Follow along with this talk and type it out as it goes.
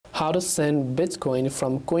how to send Bitcoin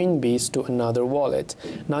from Coinbase to another wallet.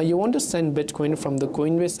 Now you want to send Bitcoin from the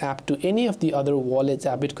Coinbase app to any of the other wallet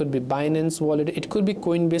app. It could be Binance Wallet, it could be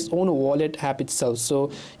Coinbase own wallet app itself.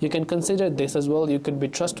 So you can consider this as well. You could be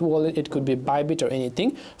Trust Wallet, it could be Bybit or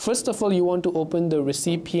anything. First of all, you want to open the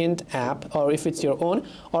recipient app, or if it's your own,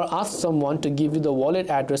 or ask someone to give you the wallet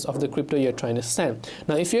address of the crypto you're trying to send.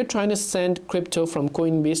 Now if you're trying to send crypto from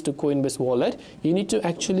Coinbase to Coinbase Wallet, you need to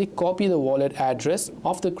actually copy the wallet address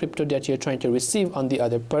of the crypto that you're trying to receive on the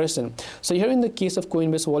other person. So here in the case of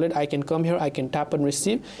Coinbase Wallet, I can come here, I can tap on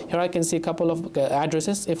receive. Here I can see a couple of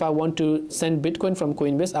addresses. If I want to send Bitcoin from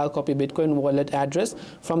Coinbase, I'll copy Bitcoin wallet address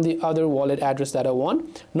from the other wallet address that I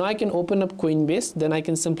want. Now I can open up Coinbase, then I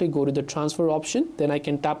can simply go to the transfer option, then I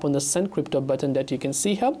can tap on the send crypto button that you can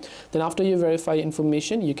see here. Then after you verify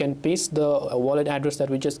information, you can paste the wallet address that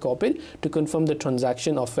we just copied to confirm the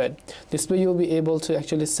transaction of it. This way you'll be able to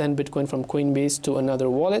actually send Bitcoin from Coinbase to another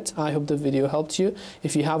wallet. I hope the video helped you.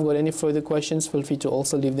 If you have got any further questions, feel free to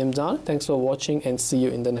also leave them down. Thanks for watching and see you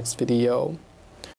in the next video.